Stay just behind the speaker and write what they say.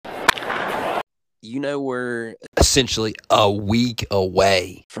we're essentially a week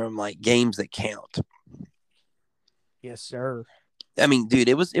away from like games that count. Yes, sir. I mean, dude,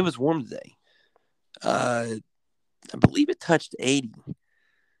 it was warm today. I believe it touched 80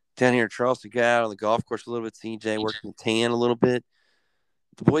 down here in Charleston. Got out on the golf course a little bit. CJ working the tan a little bit.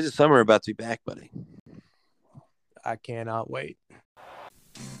 The boys of summer are about to be back, buddy. I cannot wait.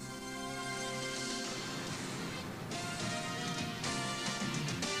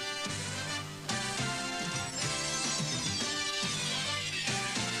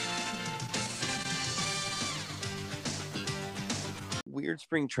 Weird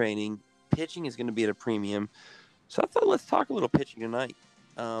spring training. Pitching is going to be at a premium. So I thought let's talk a little pitching tonight.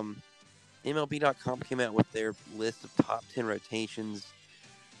 MLB.com came out with their list of top 10 rotations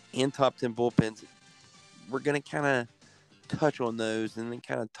and top 10 bullpens. We're going to kind of touch on those and then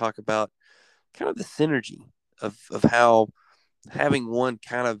kind of talk about kind of the synergy of how having one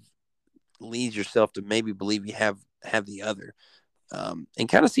kind of leads yourself to maybe believe you have the other. And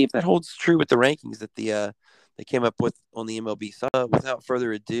kind of see if that holds true with the rankings that they came up with on the MLB side. Without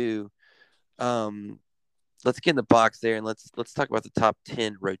further ado, let's get in the box there and let's talk about the top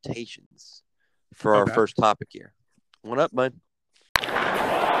 10 rotations for our first topic here. What up, bud?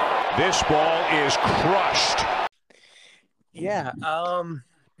 This ball is crushed. Yeah.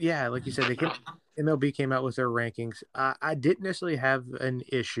 Like you said, MLB came out with their rankings. I didn't necessarily have an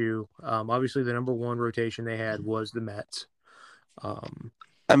issue. Obviously, the number one rotation they had was the Mets.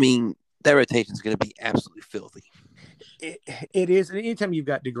 I mean, that rotation is going to be absolutely filthy. It is. And anytime you've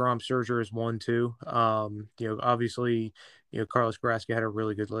got DeGrom, Scherzer is 1-2. Obviously, Carlos Carrasco had a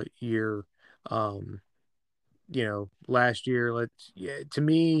really good year. Last year, to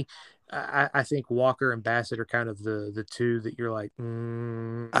me, I think Walker and Bassett are kind of the two that you're like.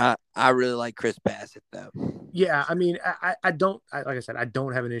 I really like Chris Bassett though. Yeah, I mean, I don't like I said, I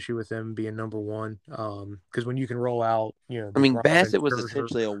don't have an issue with them being number one. Because when you can roll out, I mean, Bassett was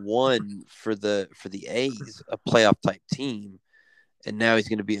essentially a 1 for the A's, a playoff type team, and now he's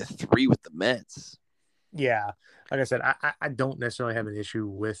going to be a 3 with the Mets. Yeah, like I said, I don't necessarily have an issue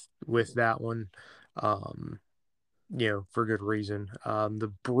with that one. For good reason.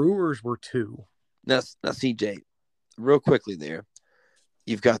 The Brewers were 2. Now, CJ, real quickly there,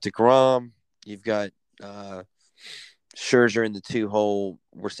 you've got DeGrom, you've got Scherzer in the 2 hole.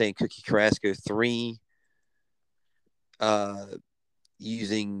 We're saying Cookie Carrasco 3.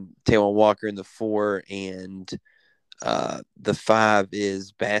 Using Taijuan Walker in the 4, and the 5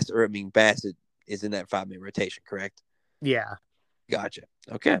 is Bassett. Bassett is in that 5-man rotation, correct? Yeah. Gotcha.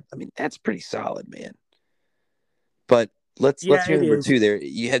 Okay. I mean, that's pretty solid, man. But let's hear number 2 there.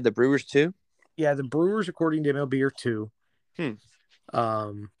 You had the Brewers 2? Yeah, the Brewers, according to MLB, are 2.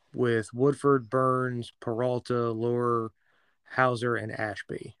 With Woodford, Burns, Peralta, Lohr, Hauser, and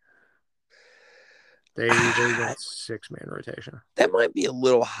Ashby. They went 6-man rotation. That might be a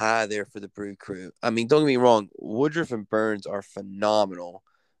little high there for the Brew Crew. I mean, don't get me wrong. Woodruff and Burns are phenomenal,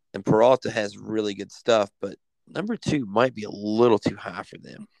 and Peralta has really good stuff, but number 2 might be a little too high for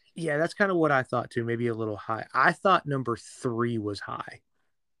them. Yeah, that's kind of what I thought too. Maybe a little high. I thought number 3 was high.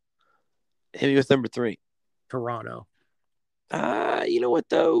 Hit me with number 3. Toronto. You know what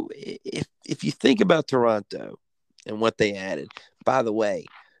though? If you think about Toronto and what they added, by the way,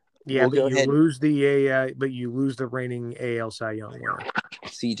 yeah, but you lose the reigning AL Cy Young winner.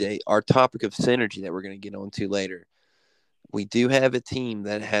 CJ, our topic of synergy that we're going to get onto later. We do have a team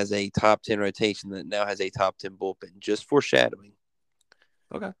that has a top 10 rotation that now has a top 10 bullpen. Just foreshadowing.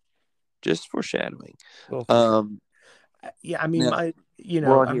 Okay. Just foreshadowing. Well, yeah, I mean, now,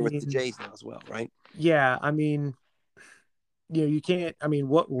 we're on here with the Jays now as well, right? Yeah, I mean, you can't. I mean,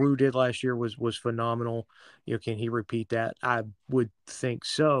 what Rue did last year was phenomenal. Can he repeat that? I would think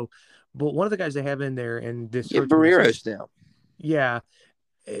so. But one of the guys they have in there, and this Barreros now. Yeah,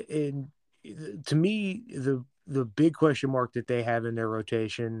 and to me, the big question mark that they have in their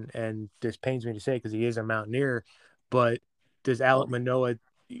rotation, and this pains me to say because he is a Mountaineer, but does Alek Manoah?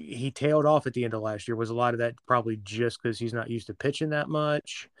 He tailed off at the end of last year. Was a lot of that probably just because he's not used to pitching that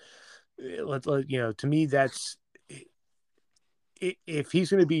much? To me, that's if he's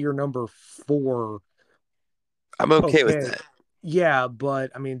going to be your number 4. I'm okay with that. Yeah,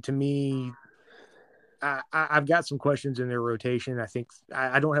 but I mean, to me, I've got some questions in their rotation. I think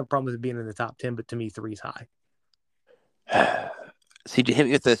I don't have a problem with it being in the top 10, but to me, 3's high. CJ, hit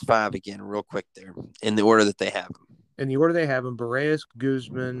me with this 5 again, real quick there, in the order that they have them. In the order they have them, Barreras,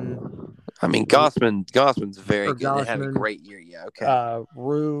 Guzman. I mean, Gossman's very good. They had a great year. Yeah, okay.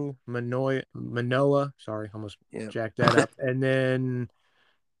 Rue, Manoah. Sorry, almost jacked that up. And then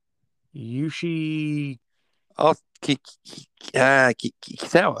Yushi. Kisawa,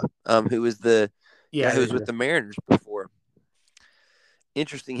 who was the Yeah, Guy who was with the Mariners before.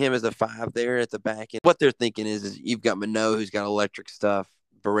 Interesting him as a 5 there at the back end. What they're thinking is you've got Manoah, who's got electric stuff,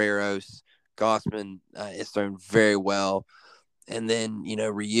 Barreros, Gossman is thrown very well. And then,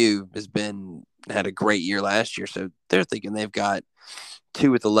 Ryu had a great year last year. So they're thinking they've got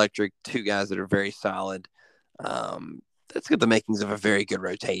 2 with electric, 2 guys that are very solid. That's got the makings of a very good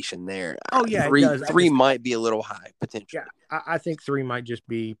rotation there. Oh, yeah, three, it does. Three might be a little high, potentially. Yeah, I think 3 might just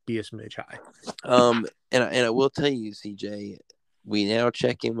be a smidge high. And I will tell you, CJ, we now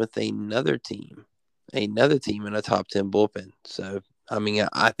check in with another team in a top 10 bullpen. So, I mean,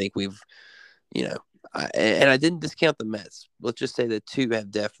 I think we've, and I didn't discount the Mets. Let's just say that 2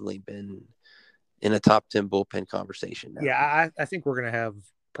 have definitely been in a top 10 bullpen conversation now. Yeah, I think we're going to have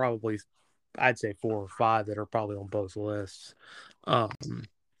probably, I'd say 4 or 5 that are probably on both lists. So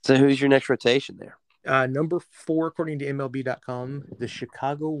who's your next rotation there? Number 4, according to MLB.com, the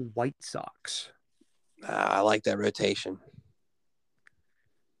Chicago White Sox. I like that rotation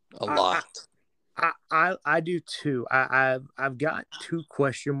a lot. I do too. I've got 2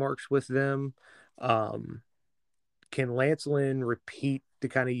 question marks with them. Can Lance Lynn repeat the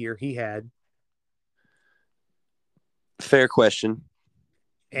kind of year he had? Fair question.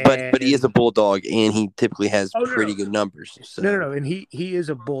 But he is a bulldog, and he typically has pretty good numbers. So. No. And he is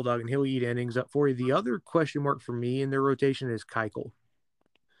a bulldog, and he'll eat innings up for you. The other question mark for me in their rotation is Keuchel.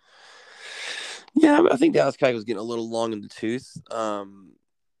 Yeah, I think Dallas Keuchel's getting a little long in the tooth.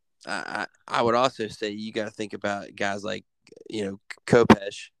 I would also say you got to think about guys like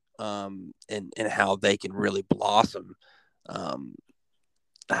Kopesh, and how they can really blossom.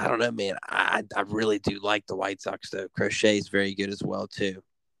 I don't know, man. I really do like the White Sox though. Crochet is very good as well too.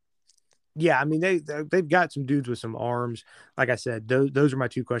 Yeah, I mean they've got some dudes with some arms. Like I said, those are my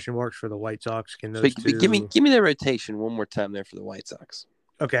 2 question marks for the White Sox. Can those two... Give me the rotation one more time there for the White Sox.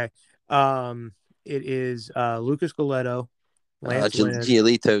 Okay, it is Lucas Goleto, Lance Lynn.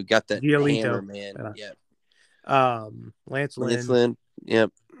 Giolito got that hammer, man. Lance Lynn.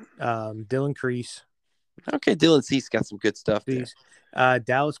 Yep. Dylan Crease. Okay, Dylan Cease got some good stuff there.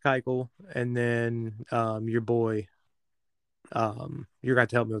 Dallas Keuchel, and then your boy. You're going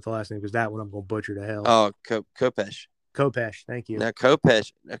to help me with the last name because that one I'm going to butcher to hell. Oh, Kopesh. Kopesh, thank you. Now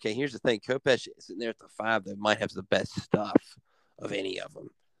Kopesh. Okay, here's the thing. Kopesh is sitting there at the 5 that might have the best stuff of any of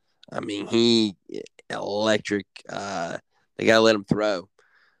them. I mean, he electric. They got to let him throw.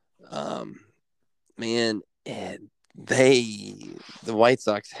 Man, and the White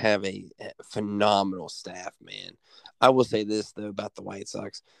Sox have a phenomenal staff, man. I will say this though about the White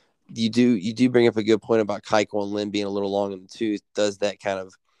Sox. You do bring up a good point about Keuchel and Lynn being a little long in the tooth. Does that kind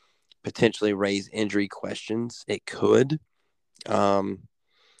of potentially raise injury questions? It could. But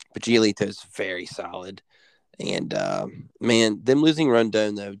Giolito is very solid. And man, them losing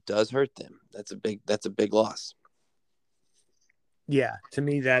Rondon though does hurt them. That's a big loss. Yeah, to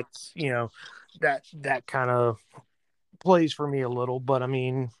me that's that kind of plays for me a little, but I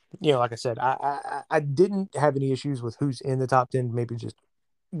mean, like I said, I didn't have any issues with who's in the top 10. Maybe just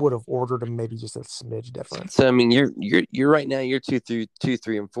would have ordered them maybe just a smidge different. So I mean, you're right now. You're 2,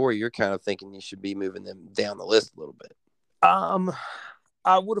 3, and 4. You're kind of thinking you should be moving them down the list a little bit. I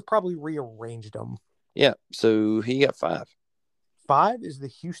would have probably rearranged them. Yeah. So he got 5. 5 is the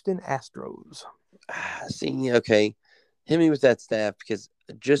Houston Astros. See, okay, hit me with that staff because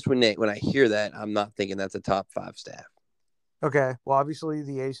just when I hear that, I'm not thinking that's a top 5 staff. Okay. Well, obviously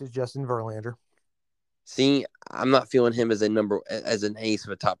the ace is Justin Verlander. See, I'm not feeling him as an ace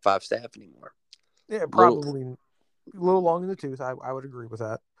of a top 5 staff anymore. Yeah, probably a little long in the tooth. I would agree with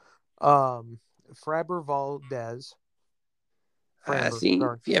that. Framber Valdez.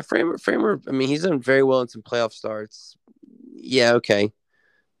 Framber. I mean, he's done very well in some playoff starts. Yeah, okay.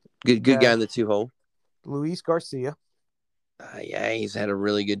 Good guy in the 2 hole. Luis Garcia. Yeah, he's had a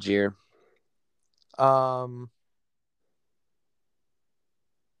really good year.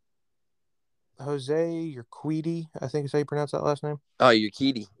 Jose Urquidy, I think is how you pronounce that last name. Oh,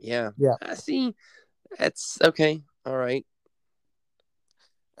 Urquidy, yeah. I see. That's okay. All right.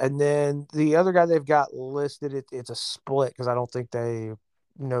 And then the other guy they've got listed, it's a split because I don't think they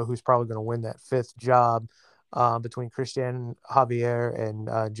know who's probably going to win that 5th job between Christian Javier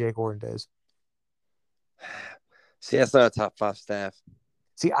and Jake Orandes. See, that's not a top 5 staff.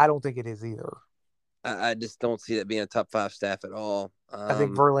 See, I don't think it is either. I just don't see that being a top 5 staff at all. I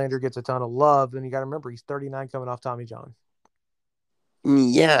think Verlander gets a ton of love, and you got to remember he's 39 coming off Tommy John.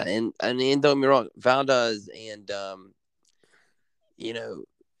 Yeah, and don't get me wrong, Valdez and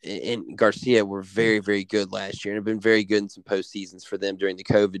and Garcia were very, very good last year and have been very good in some postseasons for them during the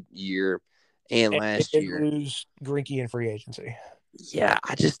COVID year and last year. Lose Greinke in free agency. Yeah,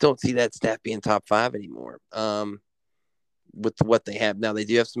 I just don't see that staff being top 5 anymore. With what they have now, they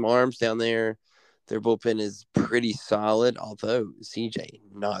do have some arms down there. Their bullpen is pretty solid, although CJ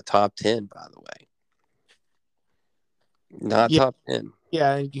not top 10, by the way, not Yeah, top 10.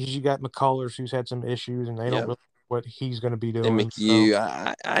 yeah, because you got McCullers who's had some issues, and they don't Yeah, really know what he's going to be and doing.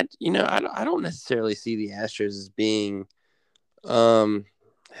 McHugh, So I don't necessarily see the Astros as being, um,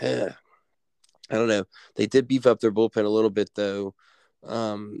 I don't know. They did beef up their bullpen a little bit though,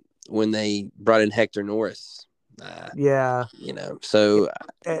 when they brought in Hector Norris. yeah, So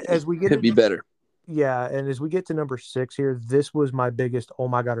it as we get could be into better. yeah, and as we get to number 6 here, this was my biggest. Oh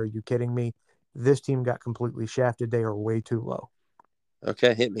my God, are you kidding me? This team got completely shafted. They are way too low.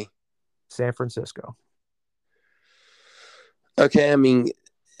 Okay, hit me. San Francisco. Okay, I mean,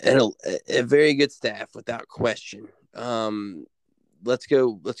 a very good staff without question. Let's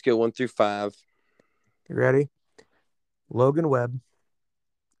go 1 through 5. You ready? Logan Webb,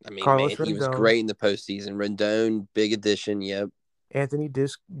 I mean, Carlos man, he was Rendon, great in the postseason. Rendon, big addition. Yep. Anthony D.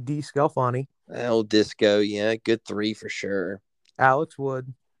 Scalfani, El Disco, yeah, good 3 for sure. Alex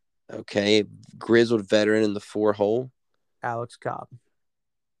Wood, Okay, grizzled veteran in the 4 hole. Alex Cobb.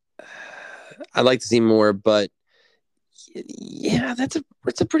 I'd like to see more, but yeah, that's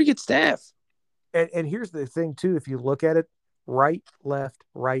a pretty good staff. And here's the thing too: if you look at it, right, left,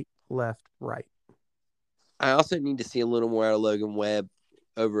 right, left, right. I also need to see a little more out of Logan Webb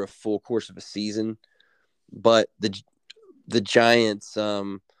over a full course of a season, but the Giants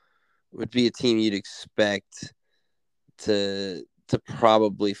would be a team you'd expect to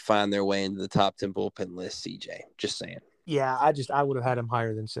probably find their way into the top 10 bullpen list. CJ, just saying. Yeah, I would have had him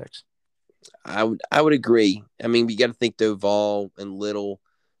higher than 6. I would agree. I mean, you got to think Doval and Little,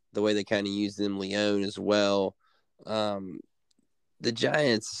 the way they kind of used them, Leone as well. The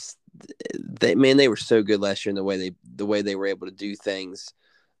Giants, they were so good last year in the way they were able to do things.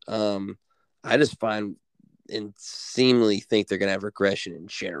 I just find and seemingly think they're going to have regression in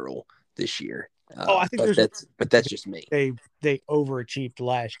general this year. I think that's just me. They overachieved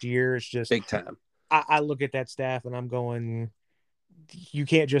last year. It's just big time. I look at that staff and I'm going, you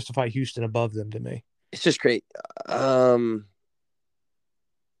can't justify Houston above them to me. It's just great. Hold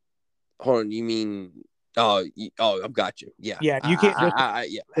on, you mean? I've got you. Yeah, yeah, you can't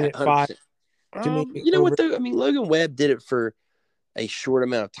yeah, 100%. To me, you know what though? I mean, Logan Webb did it for a short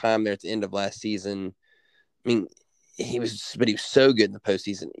amount of time there at the end of last season. I mean, he was so good in the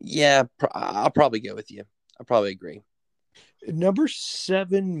postseason. Yeah, I'll probably go with you. I'll probably agree. Number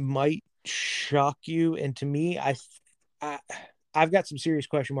 7 might shock you, and to me, I've got some serious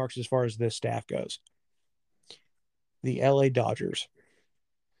question marks as far as this staff goes. The LA Dodgers.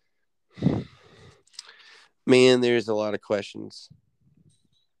 Man, there's a lot of questions.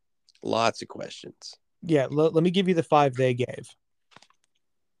 Lots of questions. Yeah, let me give you the 5 they gave.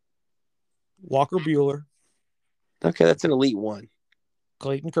 Walker Buehler. Okay, that's an elite 1.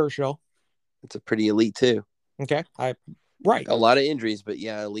 Clayton Kershaw. It's a pretty elite 2. Okay, right. A lot of injuries, but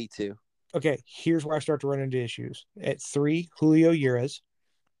yeah, elite 2. Okay, here's where I start to run into issues. At 3, Julio Urias.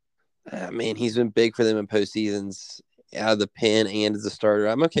 Man, he's been big for them in postseasons, out of the pen and as a starter.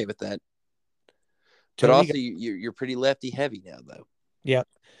 I'm okay with that. But also, you're pretty lefty heavy now, though. Yep.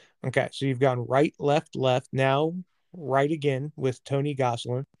 Okay, so you've gone right, left, left. Now right again with Tony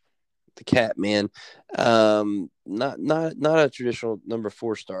Gonsolin. The cat, man. Not a traditional number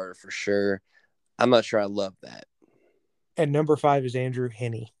 4 starter for sure. I'm not sure I love that. And number 5 is Andrew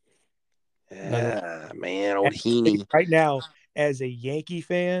Heaney. Man, old Heaney. Right now, as a Yankee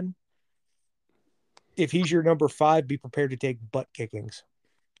fan, if he's your number 5, be prepared to take butt kickings.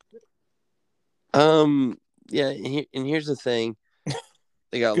 Yeah, and here's the thing.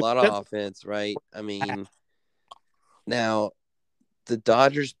 They got a lot of offense, right? I mean, now the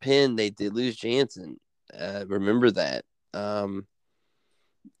Dodgers pen, they did lose Jansen. Remember that.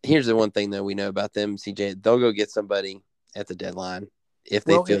 Here's the one thing that we know about them, CJ. They'll go get somebody at the deadline if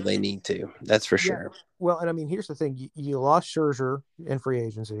they feel they need to. That's for sure. Well, and I mean, here's the thing. You lost Scherzer in free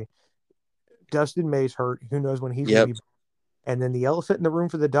agency. Dustin May's hurt. Who knows when he's going to be. And then the elephant in the room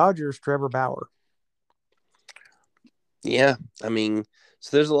for the Dodgers, Trevor Bauer. Yeah. I mean,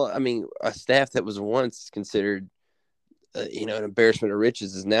 so there's a lot. I mean, a staff that was once considered, an embarrassment of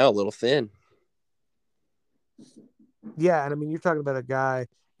riches is now a little thin. Yeah. And I mean, you're talking about a guy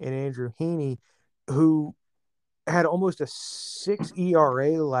in Andrew Heaney who had almost a 6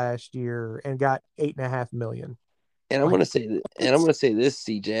 ERA last year and got $8.5 million. And I'm going to say this,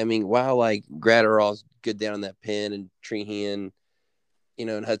 CJ. I mean, while like Gratterall's good down in that pen and Trehan,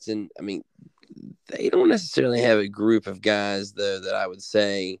 and Hudson, I mean, they don't necessarily have a group of guys though that I would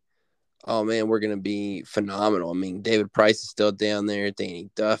say Oh man, we're gonna be phenomenal. I mean, David Price is still down there. Danny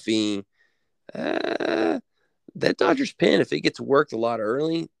Duffy. That Dodgers pin, if it gets worked a lot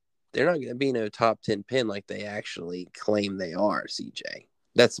early, they're not gonna be no top 10 pin like they actually claim they are. CJ,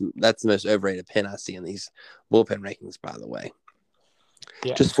 that's the most overrated pin I see in these bullpen rankings. By the way,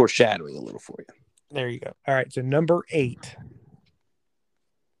 Yeah. just foreshadowing a little for you. There you go. All right. So number 8,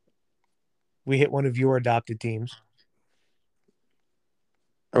 we hit one of your adopted teams.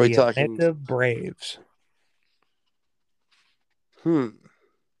 Are we the talking Atlanta Braves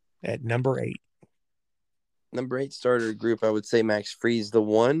at number 8? Number 8 starter group? I would say Max Fried's the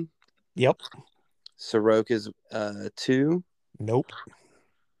 1. Yep. Soroka's 2. Nope.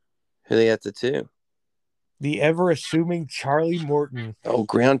 Who they got the 2? The ever-assuming Charlie Morton. Oh,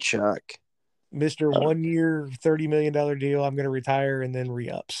 ground chuck. Mr. 1 year, $30 million deal. I'm going to retire and then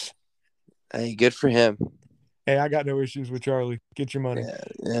re-ups. Hey, good for him. Hey, I got no issues with Charlie. Get your money.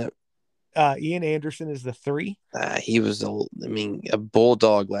 Yeah. Ian Anderson is the 3. He was a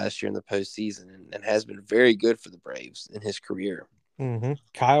bulldog last year in the postseason and has been very good for the Braves in his career. Mm-hmm.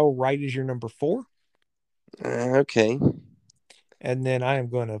 Kyle Wright is your number 4. Okay. And then I am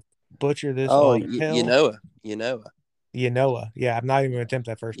going to butcher this. Oh, Yanoa. Yanoa. Yeah, I'm not even going to attempt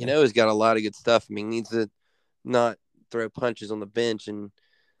that first name. Yanoa's got a lot of good stuff. I mean, needs to not throw punches on the bench and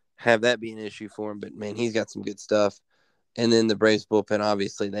have that be an issue for him. But, man, he's got some good stuff. And then the Braves bullpen,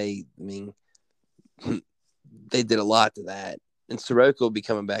 obviously, they did a lot to that. And Soroka will be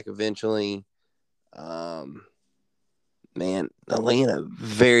coming back eventually. Man, Atlanta,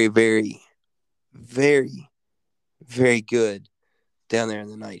 very, very, very, very good down there in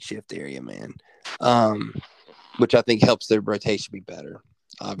the night shift area, man. Which I think helps their rotation be better,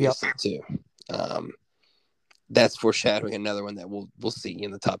 obviously, too. That's foreshadowing another one that we'll see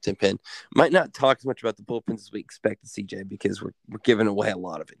in the top 10 pin. Might not talk as much about the bullpens as we expect to, CJ, because we're giving away a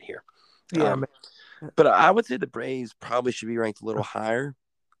lot of it here. Yeah, but I would say the Braves probably should be ranked a little higher.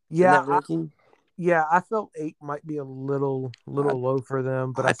 Yeah, in that ranking. I felt 8 might be a little low for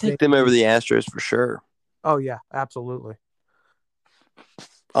them, but I take them over the Astros for sure. Oh yeah, absolutely.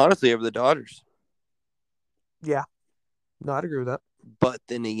 Honestly, over the Dodgers. Yeah, no, I'd agree with that. But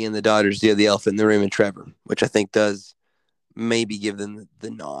then again, the Dodgers do have the elephant in the room in Trevor, which I think does maybe give them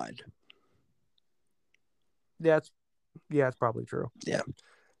the nod. Yeah, it's probably true. Yeah.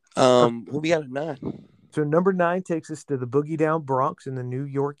 Who we got at 9? So number 9 takes us to the Boogie Down Bronx and the New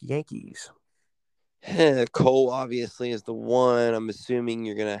York Yankees. Cole obviously is the 1. I'm assuming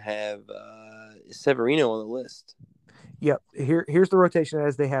you're going to have Severino on the list. Yep. Here's the rotation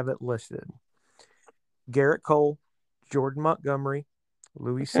as they have it listed. Garrett Cole, Jordan Montgomery,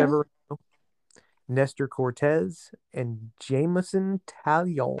 Luis Severino, Nestor Cortez, and Jameson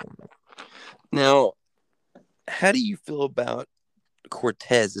Taillon. Now, how do you feel about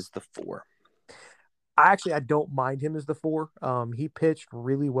Cortez as the 4? I don't mind him as the 4. He pitched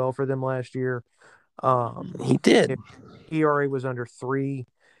really well for them last year. He did. ERA was under 3.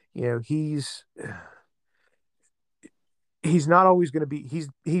 You know, he's not always going to be.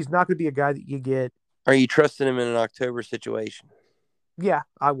 He's not going to be a guy that you get. Are you trusting him in an October situation? Yeah,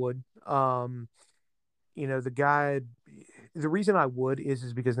 I would. You know, the guy. The reason I would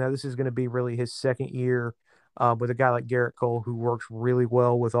is because now this is going to be really his second year with a guy like Garrett Cole, who works really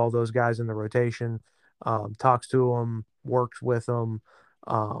well with all those guys in the rotation. Talks to them, works with them.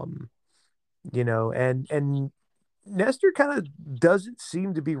 You know, and Nestor kind of doesn't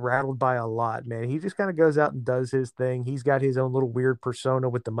seem to be rattled by a lot, man. He just kind of goes out and does his thing. He's got his own little weird persona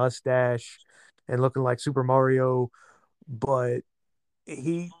with the mustache and looking like Super Mario, but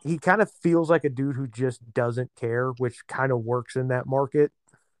he kind of feels like a dude who just doesn't care, which kind of works in that market.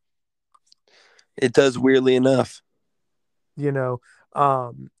 It does, weirdly enough. You know,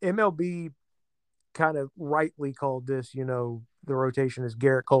 MLB kind of rightly called this, you know, the rotation is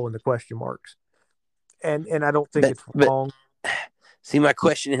Garrett Cole and the question marks. And I don't think it's wrong. See, my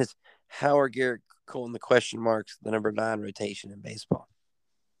question is, how are Garrett Cole and the question marks the number 9 rotation in baseball?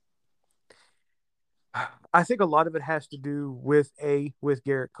 I think a lot of it has to do with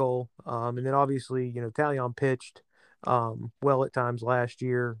Garrett Cole. And then obviously, you know, Taillon pitched well at times last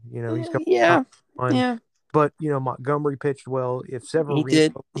year. You know, he's coming yeah. But, you know, Montgomery pitched well. If Severino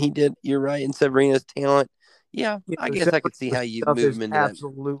he did. You're right. And Severino's talent. Yeah, I guess I could see how you move him into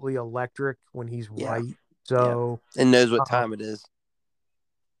absolutely electric when he's right. So and knows what time it is.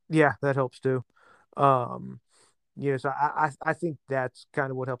 Yeah, that helps too. You know, so I think that's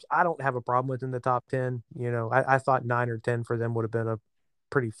kind of what helps. I don't have a problem with in the top 10. You know, I thought 9 or 10 for them would have been a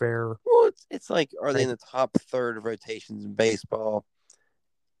pretty fair. Well, it's like, are they in the top third of rotations in baseball?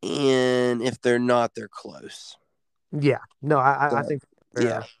 And if they're not, they're close. Yeah, no, I think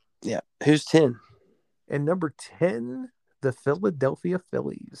yeah. Yeah. Who's 10? And number 10, the Philadelphia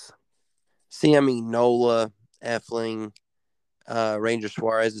Phillies. See, I mean, Nola, Effling, Ranger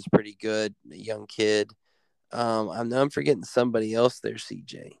Suarez is pretty good, a young kid. I know I'm forgetting somebody else there,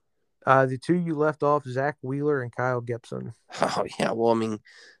 CJ. The two you left off, Zach Wheeler and Kyle Gibson. Oh yeah, well, I mean,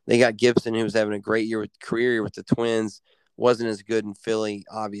 they got Gibson, who was having a great career year with the Twins. Wasn't as good in Philly,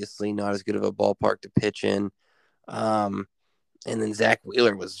 obviously, not as good of a ballpark to pitch in. And then Zach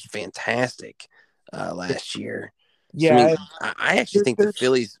Wheeler was fantastic last year. So I Yeah, mean, I actually think the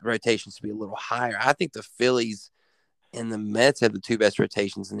Phillies rotation should be a little higher. I think the Phillies and the Mets have the two best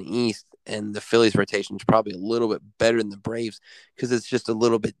rotations in the East, and the Phillies rotation is probably a little bit better than the Braves because it's just a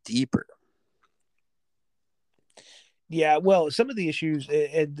little bit deeper. Yeah, well, some of the issues,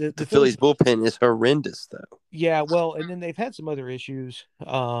 The Phillies bullpen is horrendous, though. Yeah, well, and then they've had some other issues.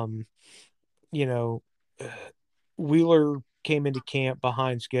 You know, Wheeler came into camp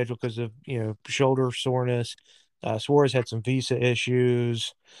behind schedule because of shoulder soreness. Suarez had some visa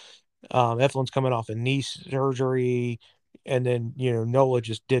issues. Eflin's coming off a knee surgery, and then Nola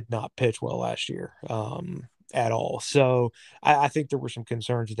just did not pitch well last year at all. So I think there were some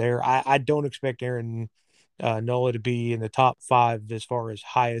concerns there. I don't expect Aaron Nola to be in the top 5 as far as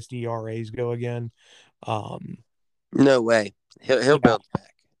highest ERAs go again. No way. He'll bounce back.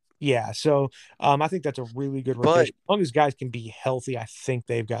 Yeah, so I think that's a really good rotation. As long as guys can be healthy, I think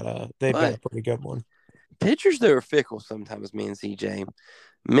they've got a pretty good one. Pitchers that are fickle sometimes, me and CJ.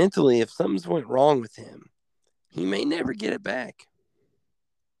 Mentally, if something's went wrong with him, he may never get it back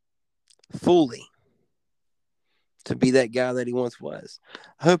fully to be that guy that he once was.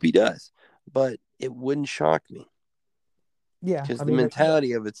 I hope he does, but it wouldn't shock me. Yeah, because the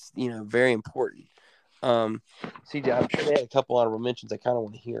mentality of it's very important. CJ, I'm sure they had a couple honorable mentions. I kind of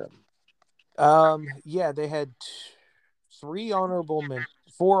want to hear them. Yeah, they had 4 honorable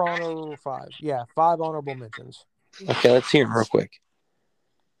 5. Yeah, 5 honorable mentions. Okay, let's hear them real quick.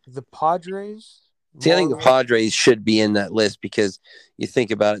 The Padres. See, I think the Padres should be in that list because you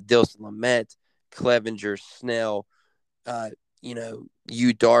think about it: Dilson Lamet, Clevenger, Snell,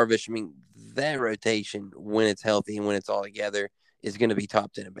 Yu Darvish. I mean, that rotation, when it's healthy and when it's all together, is going to be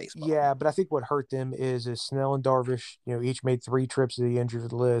top 10 in baseball. Yeah, but I think what hurt them is Snell and Darvish, each made 3 trips to the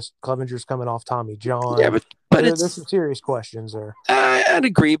injured list. Clevenger's coming off Tommy John. Yeah, but there's some serious questions there. I'd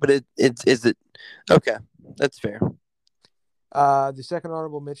agree, but is it okay? That's fair. The second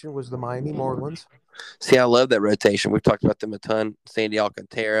honorable mention was the Miami Marlins. See, I love that rotation. We've talked about them a ton. Sandy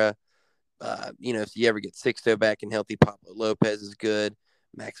Alcantara. If you ever get Sixto back and healthy, Pablo Lopez is good.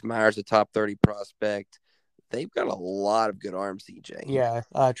 Max Meyer's a top 30 prospect. They've got a lot of good arms, CJ. Yeah,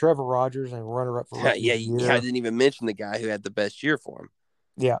 Trevor Rogers and runner-up for I didn't even mention the guy who had the best year for him.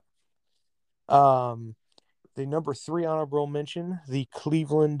 Yeah. The number 3 honorable mention, the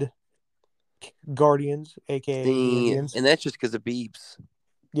Cleveland Guardians, aka the Indians, and that's just because of Beeps.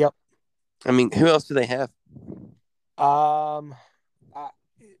 Yep. I mean, who else do they have?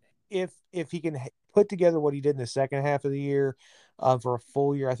 If he can put together what he did in the second half of the year, for a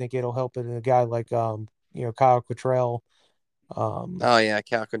full year, I think it'll help in a guy like Kyle Quantrill.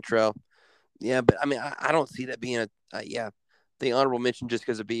 Kyle Quantrill. Yeah, but I mean, I don't see that being the honorable mention just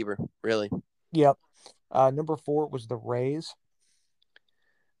because of Bieber, really. Yep. Number 4 was the Rays.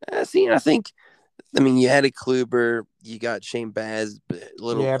 I think, you had a Kluber, you got Shane Baz, but a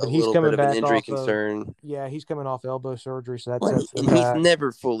little bit of an injury concern. He's coming off elbow surgery, so he's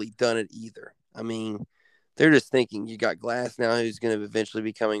never fully done it either. I mean, they're just thinking you got Glass now, who's going to eventually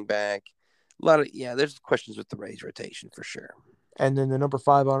be coming back. There's questions with the Rays rotation for sure. And then the number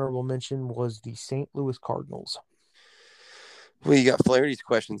 5 honorable mention was the St. Louis Cardinals. Well, you got Flaherty's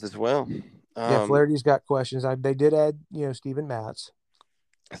questions as well. Flaherty's got questions. They did add, Steven Matz.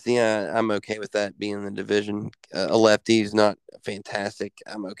 See, I'm okay with that being in the division. A lefty is not fantastic.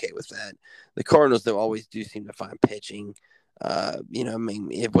 I'm okay with that. The Cardinals, though, always do seem to find pitching. Whether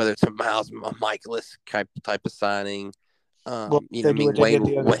it's a Miles Michaelis type of signing. Wainwright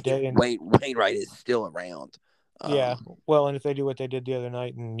is still around. And if they do what they did the other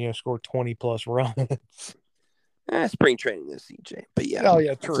night and score 20 plus runs. Spring training this, CJ. But yeah. Oh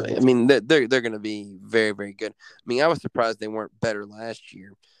yeah, true. I mean, they're going to be very, very good. I mean, I was surprised they weren't better last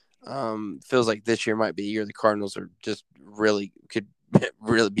year. Feels like this year might be a year the Cardinals are just could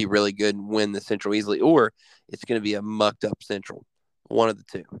really be really good and win the Central easily, or it's going to be a mucked up Central. One of the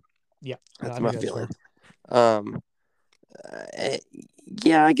two. Yeah, that's my feeling. I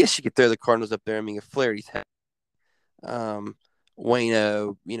guess you could throw the Cardinals up there. I mean, if Flaherty's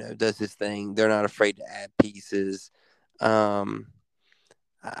Wayno, does his thing. They're not afraid to add pieces. I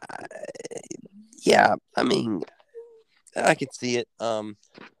mean, I could see it.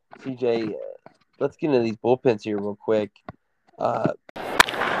 CJ, let's get into these bullpens here real quick. The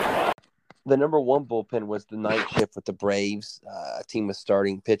number one bullpen was the night shift with the Braves. A team with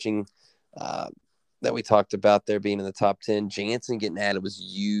starting pitching that we talked about there being in the top 10. Jansen getting added was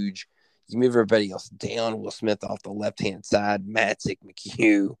huge. You move everybody else down. Will Smith off the left-hand side. Matzik,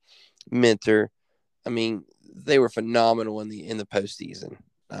 McHugh, Minter. I mean, they were phenomenal in the postseason.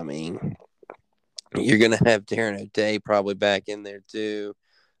 I mean, you're going to have Darren O'Day probably back in there too.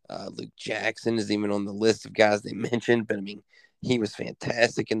 Luke Jackson is even on the list of guys they mentioned, but I mean, he was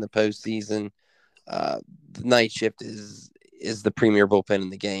fantastic in the postseason. The night shift is the premier bullpen in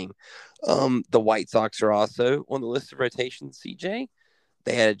the game. The White Sox are also on the list of rotation, CJ.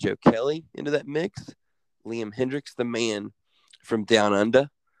 They added Joe Kelly into that mix. Liam Hendricks, the man from down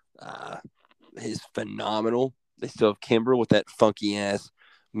under, is phenomenal. They still have Kimbrel with that funky ass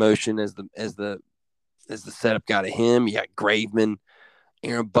motion as the setup guy to him. You got Graveman,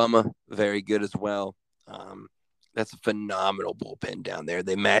 Aaron Bummer, very good as well. That's a phenomenal bullpen down there.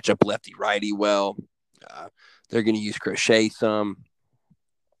 They match up lefty righty well. They're going to use Crochet some,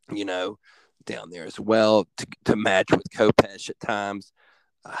 down there as well to match with Kopesh at times.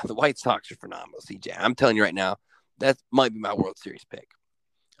 The White Sox are phenomenal, CJ. I'm telling you right now, that might be my World Series pick.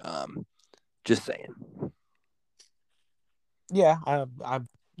 Just saying. Yeah,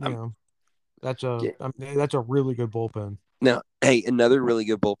 that's a really good bullpen. Now, hey, another really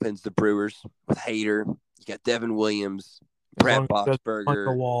good bullpen's the Brewers with Hader. You got Devin Williams, Brett Boxberger,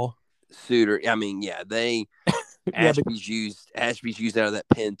 the wall. Suter. I mean, yeah, they Ashby's used out of that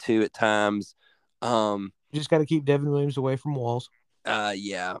pen too at times. You just got to keep Devin Williams away from walls.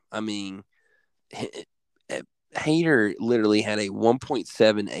 Yeah, I mean, Hader literally had a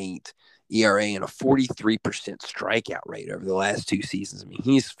 1.78 ERA and a 43% strikeout rate over the last two seasons. I mean,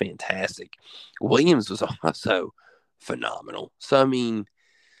 he's fantastic. Williams was also phenomenal. So, I mean,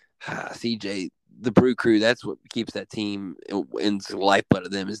 CJ, the Brew Crew, that's what keeps that team in the lifeblood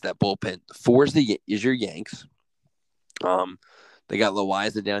of them is that bullpen. Four is your Yanks. They got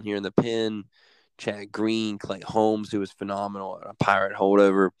Loiza down here in the pen, Chad Green, Clay Holmes, who was phenomenal, a Pirate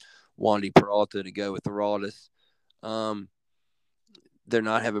holdover, Wandy Peralta to go with the Rawdis. They're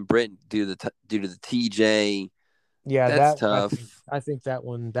not having Britton due to the TJ. Yeah, that's tough. I think that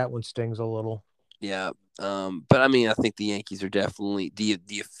one stings a little. Yeah, but I mean, I think the Yankees are definitely. Do you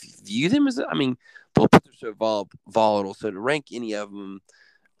view them as? I mean, bullpens are so volatile, so to rank any of them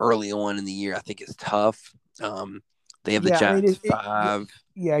early on in the year, I think is tough. They have the Giants 5.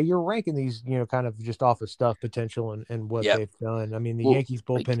 You're ranking these, kind of just off of stuff potential and what they've done. I mean, the Yankees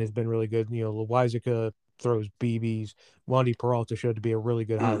bullpen has been really good. Loiza throws BBs. Wandy Peralta showed to be a really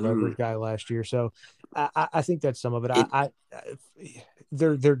good high leverage guy last year. So I think that's some of it.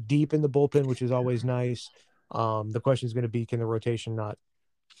 They're deep in the bullpen, which is always nice. The question is going to be, can the rotation not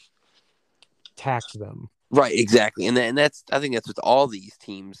tax them? Right, exactly. And I think that's with all these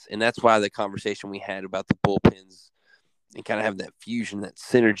teams. And that's why the conversation we had about the bullpens and kind of having that fusion, that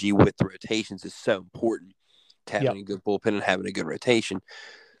synergy with the rotations is so important to having a good bullpen and having a good rotation.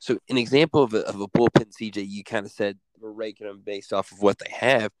 So an example of a bullpen, CJ, you kind of said we're ranking them based off of what they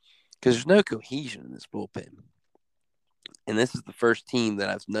have because there's no cohesion in this bullpen. And this is the first team that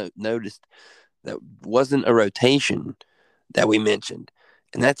I've noticed that wasn't a rotation that we mentioned.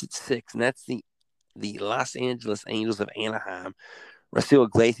 And that's at 6. And that's the Los Angeles Angels of Anaheim. Raisel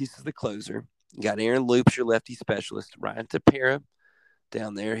Iglesias is the closer. You got Aaron Loops, your lefty specialist. Ryan Tepera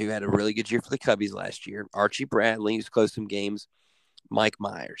down there, who had a really good year for the Cubbies last year. Archie Bradley, who's closed some games. Mike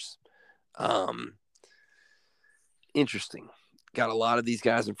Myers. Interesting. Got a lot of these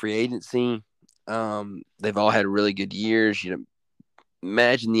guys in free agency. They've all had really good years.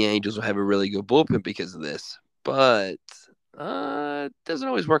 Imagine the Angels will have a really good bullpen because of this. But it doesn't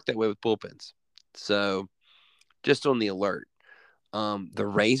always work that way with bullpens. So just on the alert. The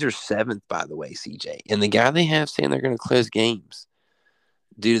Rays are 7th, by the way, CJ. And the guy they have saying they're going to close games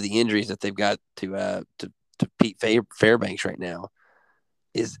due to the injuries that they've got to Pete Fairbanks right now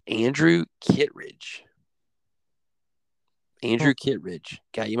is Andrew Kittredge. Kittredge.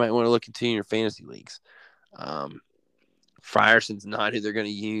 Guy you might want to look into in your fantasy leagues. Fryerson's not who they're going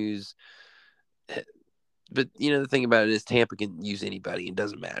to use. But, the thing about it is Tampa can use anybody. It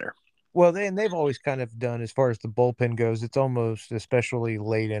doesn't matter. Well, they've always kind of done, as far as the bullpen goes, it's almost, especially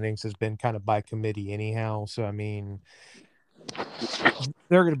late innings, has been kind of by committee anyhow. So, I mean,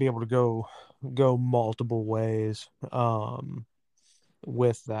 they're going to be able to go multiple ways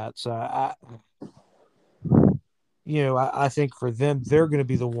with that. So, I think for them, they're going to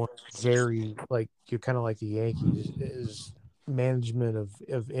be the one very, you're kind of like the Yankees, is management of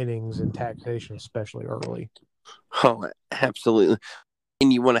innings and taxation, especially early. Oh, absolutely.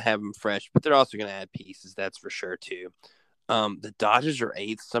 and you want to have them fresh, but they're also going to add pieces. That's for sure too. The Dodgers are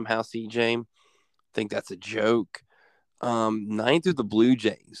 8th somehow, CJ. I think that's a joke. 9th are the Blue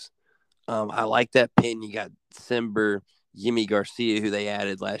Jays. I like that pin. You got Simber, Yimi Garcia, who they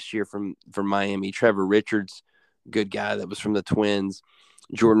added last year from Miami. Trevor Richards, good guy that was from the Twins.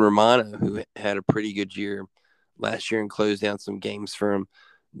 Jordan Romano, who had a pretty good year last year and closed down some games for him.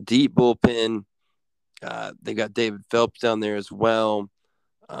 Deep bullpen. They got David Phelps down there as well.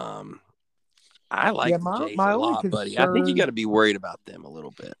 I like the Jays a lot, buddy. I think you got to be worried about them a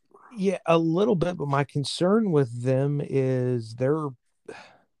little bit. Yeah, a little bit, but my concern with them is their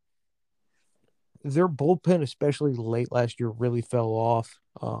bullpen, especially late last year, really fell off.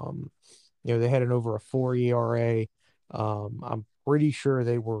 They had an over a 4 ERA. I'm pretty sure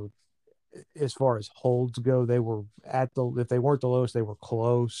they were, as far as holds go, they were if they weren't the lowest, they were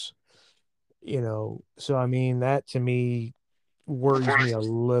close. So I mean, that to me worries me a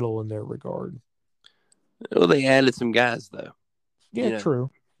little in their regard. Well, they added some guys though. Yeah,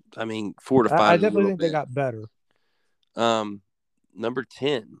 true. I mean, 4 to 5. I definitely think they got better. Number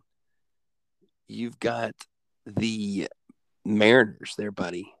 10, you've got the Mariners there,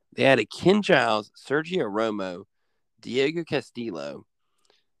 buddy. They added Ken Giles, Sergio Romo, Diego Castillo,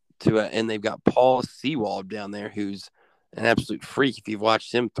 and they've got Paul Sewald down there, who's an absolute freak if you've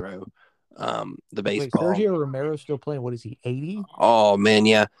watched him throw the baseball. Wait, Sergio Romero's still playing. What is he, 80? Oh, man,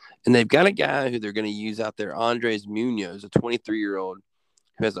 yeah. And they've got a guy who they're going to use out there, Andres Munoz, a 23-year-old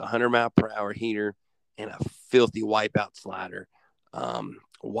who has a 100-mile-per-hour heater and a filthy wipeout slider.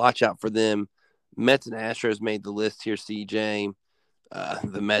 Watch out for them. Mets and Astros made the list here, CJ.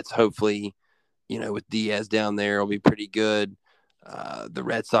 The Mets, hopefully, with Diaz down there, will be pretty good. The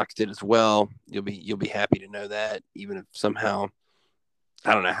Red Sox did as well. You'll be happy to know that, even if somehow,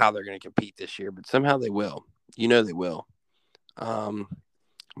 I don't know how they're going to compete this year, but somehow they will. They will.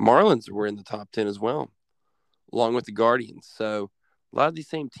 Marlins were in the top 10 as well, along with the Guardians. So a lot of these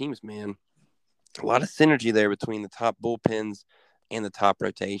same teams, man. A lot of synergy there between the top bullpens and the top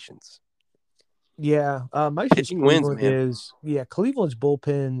rotations. Yeah, my pitching wins, man. Cleveland's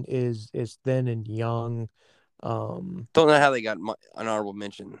bullpen is thin and young. Don't know how they got an honorable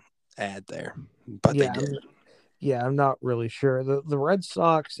mention add there, but they did. I'm not really sure. The Red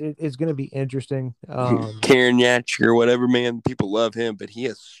Sox is going to be interesting. Karen Yatch or whatever, man. People love him, but he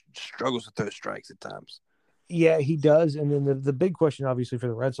has struggles with those strikes at times. Yeah, he does. And then the big question, obviously, for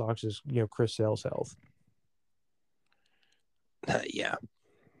the Red Sox is, Chris Sale's health. Yeah.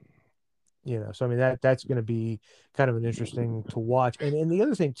 So I mean that's going to be kind of an interesting to watch. And the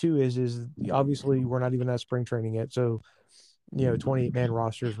other thing too is obviously we're not even at spring training yet, so 28-man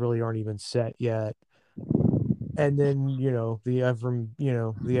rosters really aren't even set yet. And then the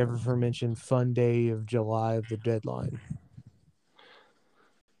ever mentioned fun day of July of the deadline.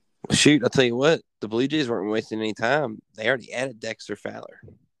 Shoot, I'll tell you what, the Blue Jays weren't wasting any time. They already added Dexter Fowler.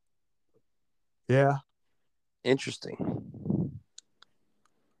 Yeah. Interesting.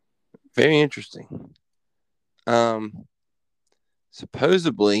 Very interesting.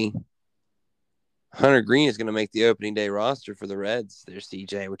 Supposedly, Hunter Green is going to make the opening day roster for the Reds there,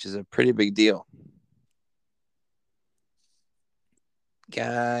 CJ, which is a pretty big deal.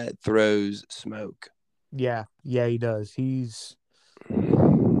 Guy throws smoke. Yeah, he does.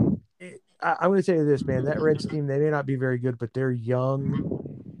 I'm going to tell you this, man. That Reds team, they may not be very good, but they're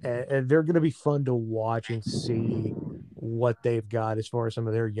young, and they're going to be fun to watch and see what they've got as far as some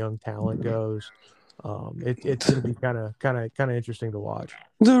of their young talent goes. It's going to be kind of interesting to watch.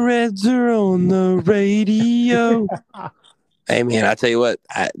 The Reds are on the radio. Hey, man, I tell you what,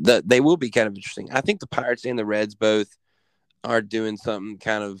 they will be kind of interesting. I think the Pirates and the Reds both are doing something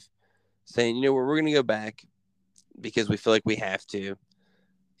kind of saying, we're going to go back because we feel like we have to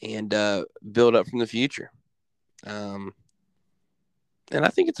and build up from the future. And I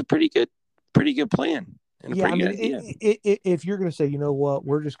think it's a pretty good plan. And if you're going to say,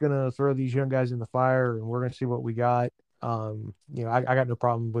 we're just going to throw these young guys in the fire and we're going to see what we got. I got no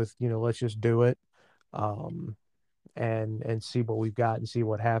problem with, let's just do it. And see what we've got and see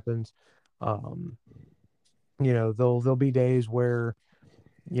what happens. There'll be days where,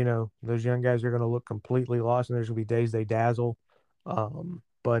 those young guys are going to look completely lost and there's going to be days they dazzle.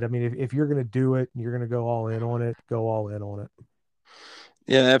 But I mean, if you're going to do it and you're going to go all in on it, go all in on it.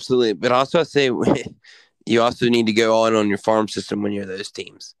 Yeah, absolutely. But also I say you also need to go all in on your farm system when you're those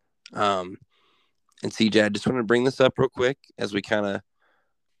teams. And CJ, I just want to bring this up real quick as we kind of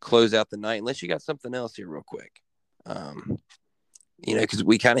close out the night, unless you got something else here real quick. Because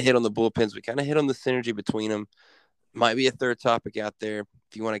we kind of hit on the bullpens. We kind of hit on the synergy between them. Might be a third topic out there.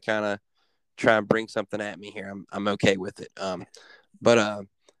 If you want to kind of try and bring something at me here, I'm okay with it. But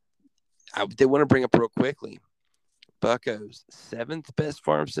I did want to bring up real quickly, Bucco's 7th best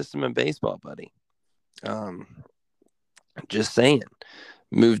farm system in baseball, buddy. Just saying,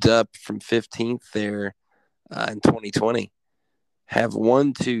 moved up from 15th there in 2020. Have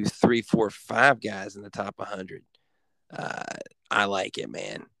 1, 2, 3, 4, 5 guys in the top 100. I like it,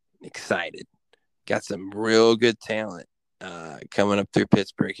 man. Excited. Got some real good talent coming up through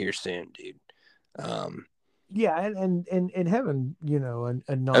Pittsburgh here soon, dude. Yeah, and having, you know, a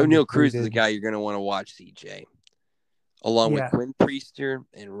O'Neal Cruz is the guy you're going to want to watch, CJ. Along with Quinn Priester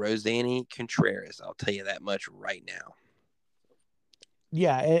and Rosanny Contreras. I'll tell you that much right now.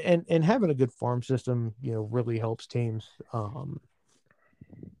 Yeah, and having a good farm system, you know, really helps teams.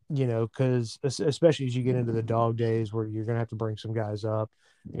 You know, because especially as you get into the dog days where you're going to have to bring some guys up,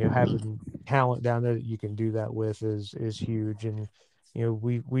 you know, having talent down there that you can do that with is huge. And, you know,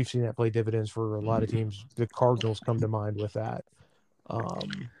 we've seen that play dividends for a lot of teams. The Cardinals come to mind with that.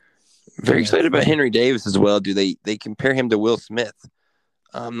 Very excited about Henry Davis as well. Do they compare him to Will Smith?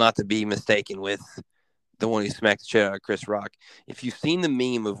 Not to be mistaken with the one who smacked the shit out of Chris Rock. If you've seen the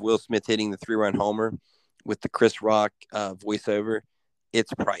meme of Will Smith hitting the 3-run homer with the Chris Rock voiceover,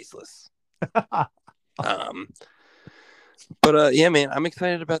 it's priceless. But yeah, man, I'm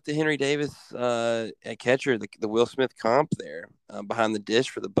excited about the Henry Davis at catcher, the Will Smith comp there behind the dish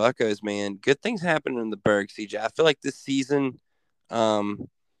for the Buccos, man. Good things happening in the Berg, CJ. I feel like this season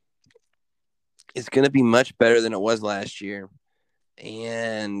is going to be much better than it was last year.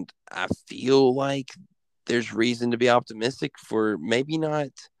 And I feel like there's reason to be optimistic for maybe not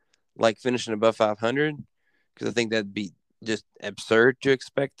like finishing above 500, because I think that'd be just absurd to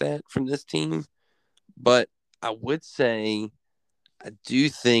expect that from this team. But I would say I do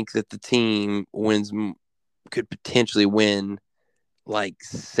think that the team could potentially win like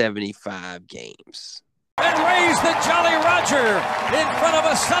 75 games. And raise the Jolly Roger in front of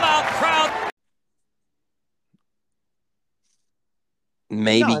a sellout crowd.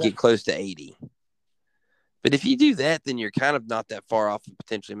 Maybe get close to 80. But if you do that, then you're kind of not that far off of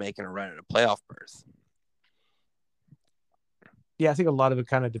potentially making a run at a playoff berth. Yeah, I think a lot of it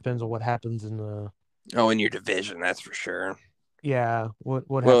kind of depends on what happens in your division, that's for sure. Yeah, what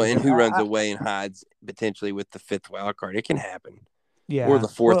well, and who runs away and hides potentially with the 5th wild card? It can happen. Yeah, or the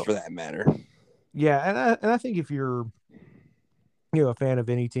 4th for that matter. Yeah, and I think if you're, you know, a fan of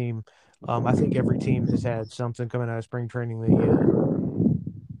any team, I think every team has had something coming out of spring training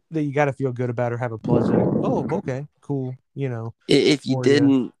that you got to feel good about or have a pleasant. Oh, okay, cool. You know, if you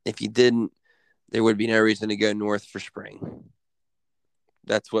didn't, there would be no reason to go north for spring.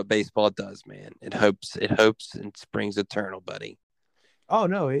 That's what baseball does, man. It hopes and spring's eternal, buddy. Oh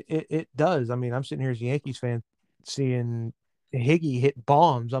no, it does. I mean, I'm sitting here as a Yankees fan seeing Higgy hit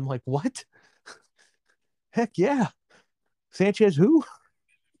bombs. I'm like, what? Heck yeah. Sanchez who?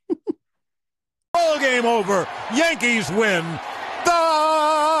 Ball game over. Yankees win. The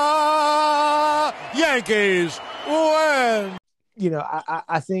Yankees win. You know,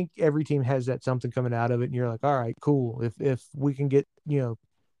 I think every team has that something coming out of it, and you're like, all right, cool. If we can get, you know,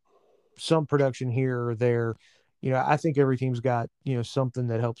 some production here or there, you know, I think every team's got, you know, something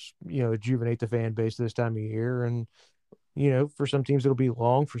that helps, you know, rejuvenate the fan base this time of year. And, you know, for some teams it'll be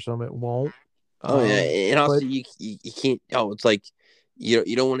long, for some it won't. Oh yeah, and also you can't. Oh, it's like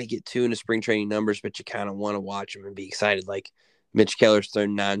you don't want to get too into spring training numbers, but you kind of want to watch them and be excited. Like Mitch Keller's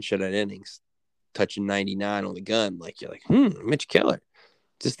thrown 9 shutout innings, touching 99 on the gun. Like you're like, Mitch Keller,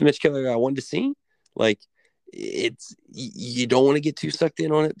 is this the Mitch Keller I wanted to see? Like it's you don't want to get too sucked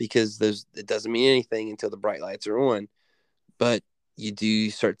in on it because it doesn't mean anything until the bright lights are on. But you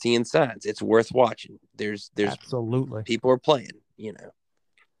do start seeing signs. It's worth watching. There's absolutely people are playing. You know.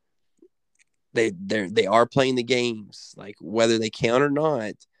 They are playing the games, like whether they count or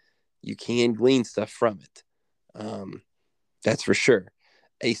not, you can glean stuff from it. That's for sure.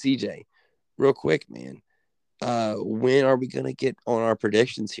 Hey CJ, real quick, man. When are we gonna get on our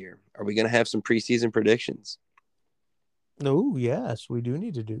predictions here? Are we gonna have some preseason predictions? Oh yes, we do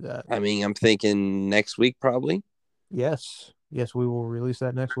need to do that. I mean, I'm thinking next week probably. Yes, we will release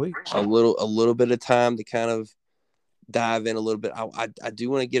that next week. A little bit of time to kind of dive in a little bit. I do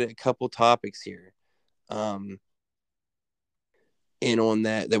want to get a couple topics here, in on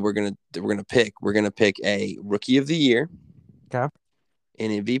that we're gonna pick. We're gonna pick a rookie of the year, okay,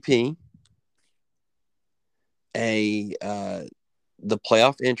 an MVP, the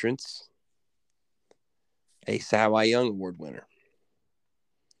playoff entrance, a Cy Young Award winner,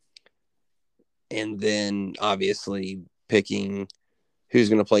 and then obviously picking who's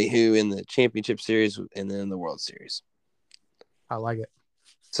going to play who in the championship series and then the World Series. I like it.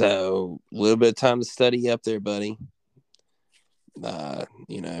 So a little bit of time to study up there, buddy. not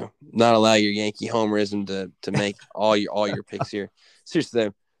allow your Yankee homerism to make all your picks here. Seriously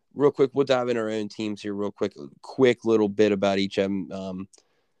though, real quick, we'll dive into our own teams here real quick. Quick little bit about each of them.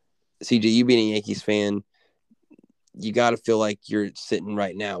 CJ, you being a Yankees fan, you got to feel like you're sitting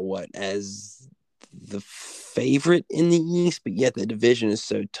right now, as the favorite in the East, but yet the division is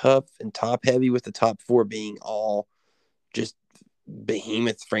so tough and top heavy, with the top four being all just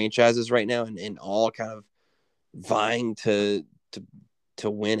behemoth franchises right now, and all kind of vying to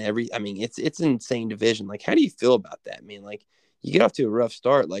win every. I mean, it's an insane division. Like, how do you feel about that? I mean, like, you get off to a rough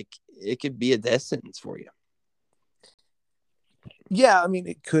start, like it could be a death sentence for you. Yeah, I mean,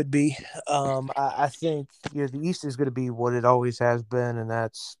 it could be. I think the East is going to be what it always has been, and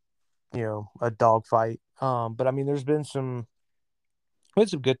that's a dogfight. But I mean, there's been some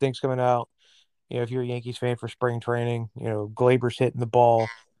good things coming out. If you're a Yankees fan for spring training, Glaber's hitting the ball.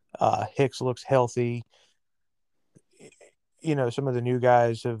 Hicks looks healthy. Some of the new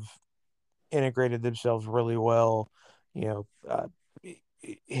guys have integrated themselves really well.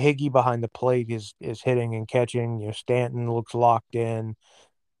 Higgy behind the plate is hitting and catching. Stanton looks locked in.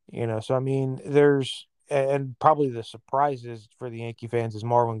 So I mean, and probably the surprises for the Yankee fans is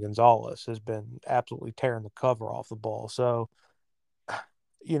Marwin Gonzalez has been absolutely tearing the cover off the ball. So,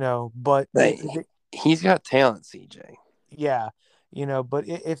 but he's got talent, CJ. Yeah, but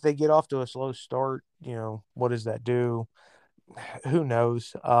if they get off to a slow start, what does that do? Who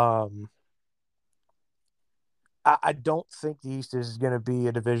knows? I don't think the East is going to be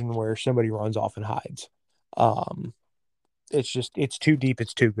a division where somebody runs off and hides. It's too deep.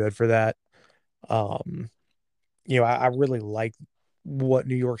 It's too good for that. I really like what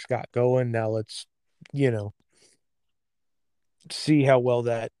New York's got going. Now let's, see how well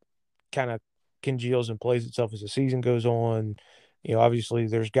that kind of congeals and plays itself as the season goes on. Obviously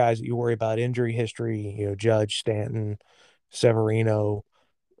there's guys that you worry about injury history, Judge, Stanton, Severino.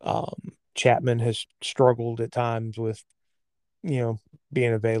 Chapman has struggled at times with,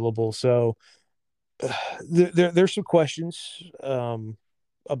 being available. So there's some questions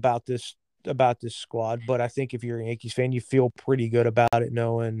about this squad, but I think if you're a Yankees fan, you feel pretty good about it,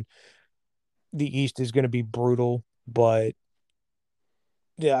 knowing the East is going to be brutal. But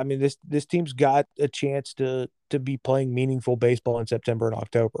yeah, I mean this team's got a chance to be playing meaningful baseball in September and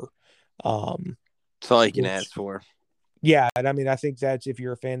October. That's all you can ask for. Yeah, and I mean I think that's, if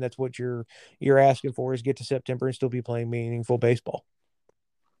you're a fan, that's what you're asking for, is get to September and still be playing meaningful baseball.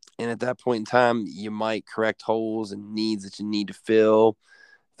 And at that point in time, you might correct holes and needs that you need to fill,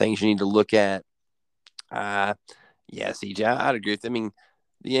 things you need to look at. Yeah, CJ, I'd agree with. I mean,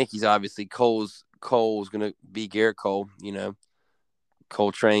 the Yankees, obviously, Cole's going to be Garrett Cole,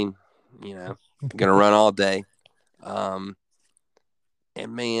 Coltrane, going to run all day. And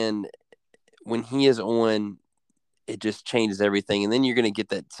man, when he is on, it just changes everything. And then you're going to get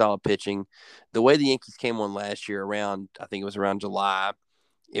that solid pitching. The way the Yankees came on last year I think it was around July,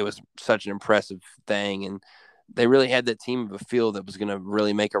 it was such an impressive thing. And they really had that team of a field that was going to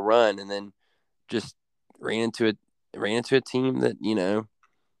really make a run, and then just ran into a team that,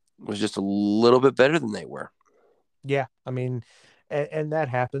 was just a little bit better than they were. Yeah. I mean, and that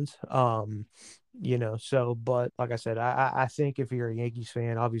happens. So, but like I said, I think if you're a Yankees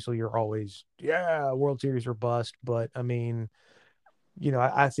fan, obviously you're always, World Series or bust. But I mean,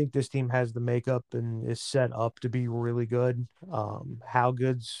 I think this team has the makeup and is set up to be really good. How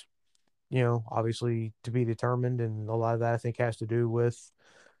good's, obviously to be determined. And a lot of that I think has to do with,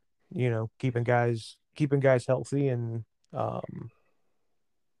 keeping guys healthy. And, I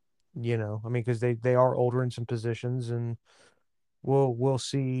mean, because they are older in some positions, and we'll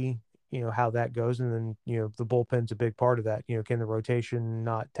see, how that goes. And then, the bullpen's a big part of that. Can the rotation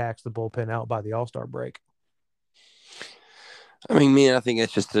not tax the bullpen out by the All-Star break? I mean, man, I think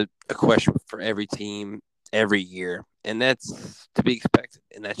that's just a question for every team every year, and that's to be expected.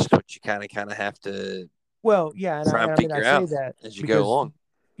 And that's just what you kind of have to. Well, yeah, and I say that as you go along.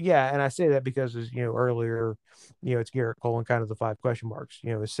 Yeah, and I say that because, as earlier, it's Garrett Cole and kind of the 5 question marks.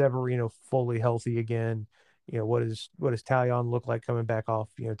 Is Severino fully healthy again? What does Taillon look like coming back off,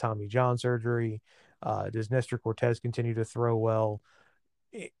 Tommy John surgery? Does Nestor Cortez continue to throw well?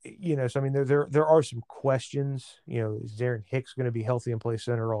 So I mean, there are some questions. Is Darren Hicks going to be healthy and play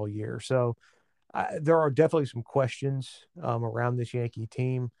center all year? So there are definitely some questions around this Yankee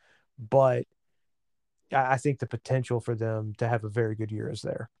team, but I think the potential for them to have a very good year is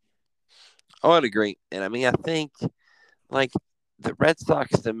there. Oh, I'd agree. And I mean, I think like the Red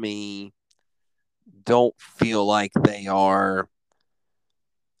Sox to me don't feel like they are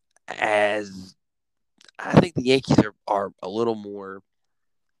as. I think the Yankees are a little more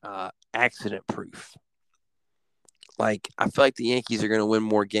accident proof. like I feel like the Yankees are going to win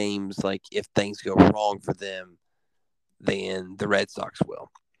more games, like if things go wrong for them, than the Red Sox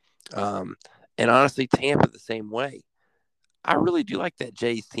will. And honestly, Tampa the same way. I really do like that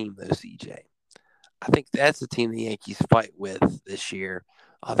Jays team, though, CJ. I think that's the team the Yankees fight with this year.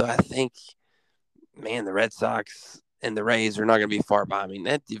 Although I think, man, the Red Sox and the Rays are not going to be far behind. I mean,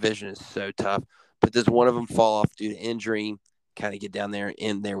 that division is so tough. But does one of them fall off due to injury, kind of get down there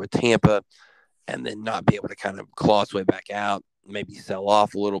in there with Tampa, and then not be able to kind of claw its way back out, maybe sell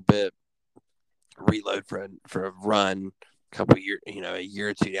off a little bit, reload for a run, a couple of years, a year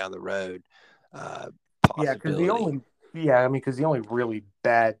or two down the road? Yeah, because the only really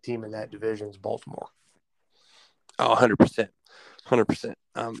bad team in that division is Baltimore. Oh, 100%. 100%.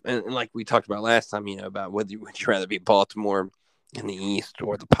 And like we talked about last time, about whether would you rather be Baltimore in the East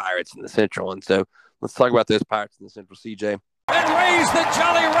or the Pirates in the Central. And so let's talk about those Pirates in the Central, CJ. And raise the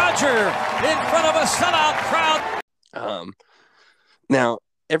Jolly Roger in front of a sellout crowd. Now,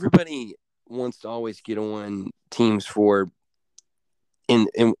 everybody wants to always get on teams for in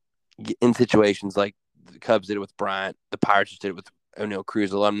situations like the Cubs did it with Bryant, the Pirates just did it with O'Neill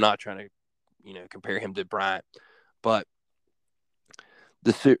Cruz. Although I'm not trying to, compare him to Bryant, but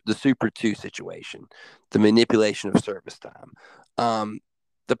the Super 2 situation, the manipulation of service time.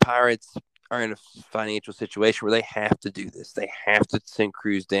 The Pirates are in a financial situation where they have to do this. They have to send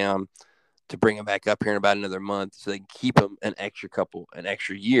Cruz down to bring him back up here in about another month so they can keep him an extra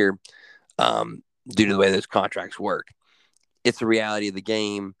year due to the way those contracts work. It's a reality of the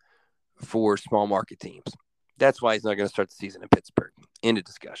game for small market teams. That's why he's not going to start the season in Pittsburgh. End of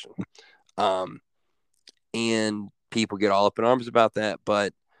discussion. And people get all up in arms about that,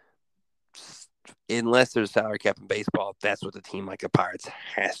 but unless there's a salary cap in baseball, that's what the team like the Pirates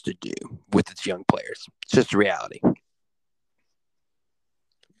has to do with its young players. It's just a reality.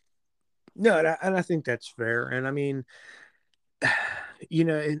 No, and I think that's fair. And I mean,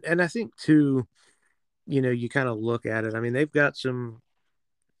 and I think too, you kind of look at it. I mean, they've got some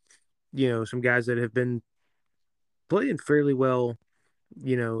guys that have been playing fairly well,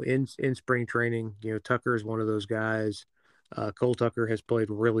 in spring training. Tucker is one of those guys. Cole Tucker has played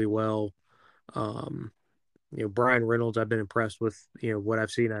really well. Brian Reynolds, I've been impressed with, what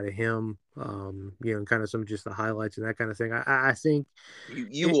I've seen out of him, and kind of some just the highlights and that kind of thing. I think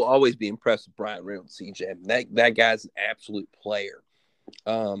you will always be impressed with Brian Reynolds, CJ. That guy's an absolute player.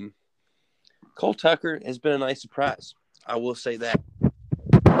 Cole Tucker has been a nice surprise. I will say that.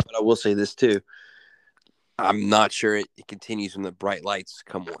 But I will say this too. I'm not sure it continues when the bright lights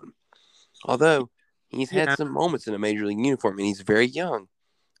come on. Although he's had some moments in a major league uniform, and he's very young,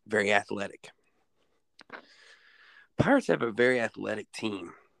 very athletic. Pirates have a very athletic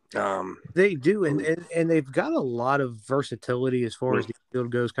team. They do, and they've got a lot of versatility as far as the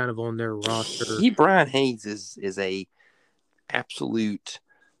field goes, kind of on their roster. Brian Hayes is a absolute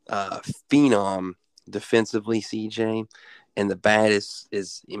phenom defensively, CJ, and the bat is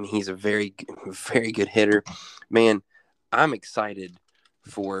he's a very, very good hitter. Man, I'm excited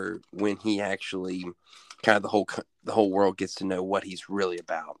for when he actually kind of the whole world gets to know what he's really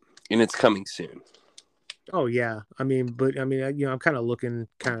about, and it's coming soon. Oh yeah, I'm kind of looking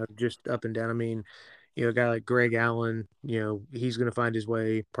kind of just up and down. I mean, a guy like Greg Allen, he's going to find his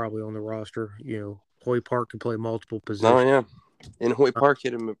way probably on the roster. Hoy Park can play multiple positions. Oh yeah, and Hoy Park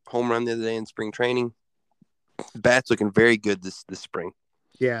hit him a home run the other day in spring training. The bat's looking very good this spring.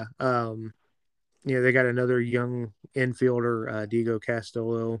 Yeah, they got another young infielder, Diego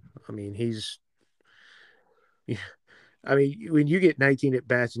Castillo. I mean, when you get 19 at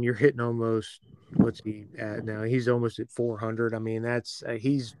bats and you're hitting almost, what's he at now? He's almost at 400. I mean, that's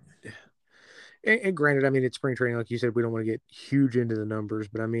and granted, I mean, it's spring training, like you said, we don't want to get huge into the numbers,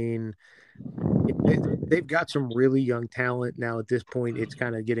 but I mean, they've got some really young talent now. At this point, it's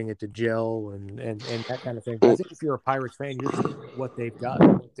kind of getting it to gel and that kind of thing. But I think if you're a Pirates fan, you're seeing what they've got,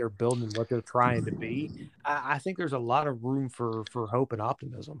 what they're building, what they're trying to be. I think there's a lot of room for hope and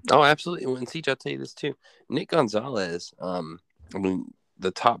optimism. Oh, absolutely. And CJ, I'll tell you this too. Nick Gonzalez,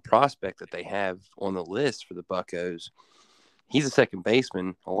 the top prospect that they have on the list for the Buccos, he's a second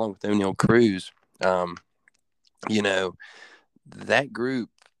baseman along with O'Neill Cruz. That group,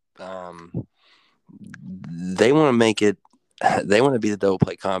 they want to make it. They want to be the double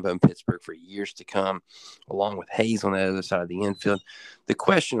play combo in Pittsburgh for years to come, along with Hayes on the other side of the infield. The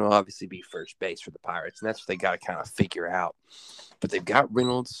question will obviously be first base for the Pirates, and that's what they got to kind of figure out. But they've got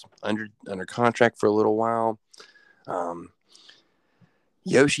Reynolds under contract for a little while.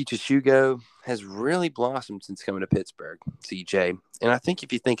 Yoshi Tsugo has really blossomed since coming to Pittsburgh, CJ. And I think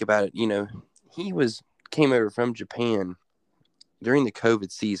if you think about it, he came over from Japan during the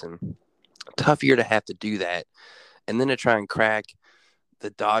COVID season. Tough year to have to do that. and then to try and crack the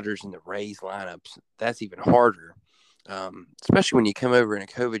Dodgers and the Rays lineups, that's even harder. Especially when you come over in a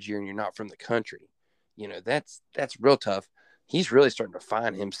COVID year and you're not from the country. That's real tough. He's really starting to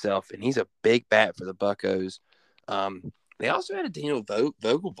find himself, and he's a big bat for the Buccos. They also had a Daniel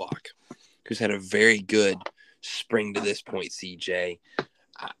Vogelbach, who's had a very good spring to this point, CJ.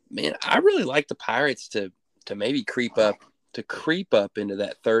 I really like the Pirates to maybe creep up into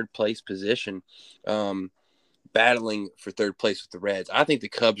that third place position, battling for third place with the Reds. I think the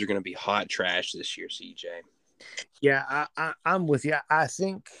Cubs are going to be hot trash this year, CJ. Yeah, I'm with you. I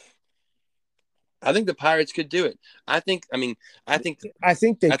think the Pirates could do it. I think they could. I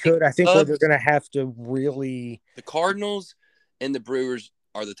think they're going to have to really. The Cardinals and the Brewers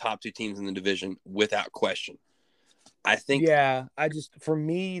are the top two teams in the division without question. I think. Yeah, for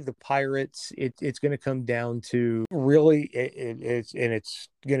me, the Pirates, it's going to come down to really, it's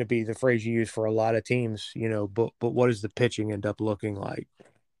going to be the phrase you use for a lot of teams, but what does the pitching end up looking like?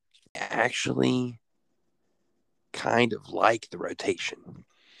 Actually, kind of like the rotation.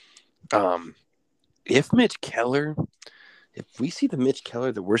 If we see the Mitch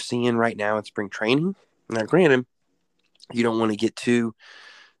Keller that we're seeing right now in spring training, now granted, you don't want to get too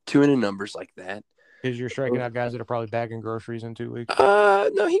into numbers like that. Because you're striking out guys that are probably bagging groceries in 2 weeks.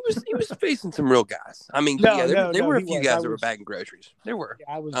 No, he was facing some real guys. I mean, there were a few guys that were bagging groceries. There were.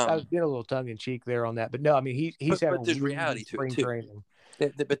 Yeah, I was being a little tongue in cheek there on that, but no, I mean he's having. But there's reality to it too. Training.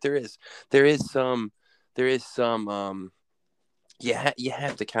 But there is some. You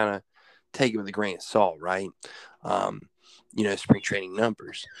have to kind of take it with a grain of salt, right? Spring training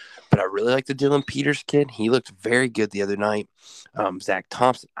numbers. But I really like the Dylan Peters kid. He looked very good the other night. Zach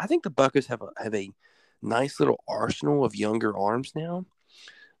Thompson. I think the Buccos have a nice little arsenal of younger arms now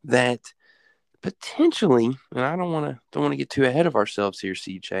that potentially, and I don't want to get too ahead of ourselves here,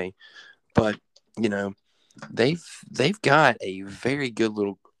 CJ, but they've got a very good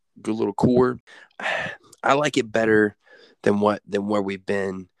little core. I like it better than where we've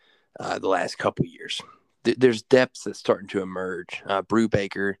been the last couple years. There's depth that's starting to emerge.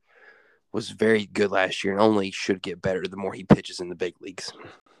 Brubaker was very good last year and only should get better the more he pitches in the big leagues.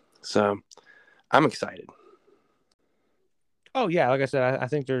 So I'm excited. Oh yeah, like I said, I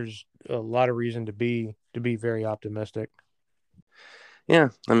think there's a lot of reason to be very optimistic. Yeah,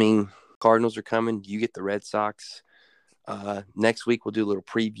 I mean, Cardinals are coming. You get the Red Sox. Next week we'll do a little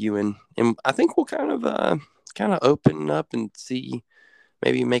preview and I think we'll kind of open up and see,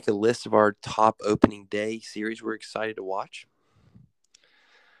 maybe make a list of our top opening day series we're excited to watch.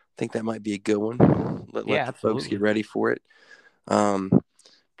 I think that might be a good one. Let the folks get ready for it.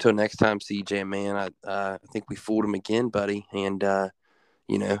 Till next time, CJ, man, I think we fooled him again, buddy. And,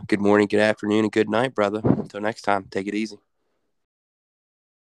 good morning, good afternoon, and good night, brother. Until next time, take it easy.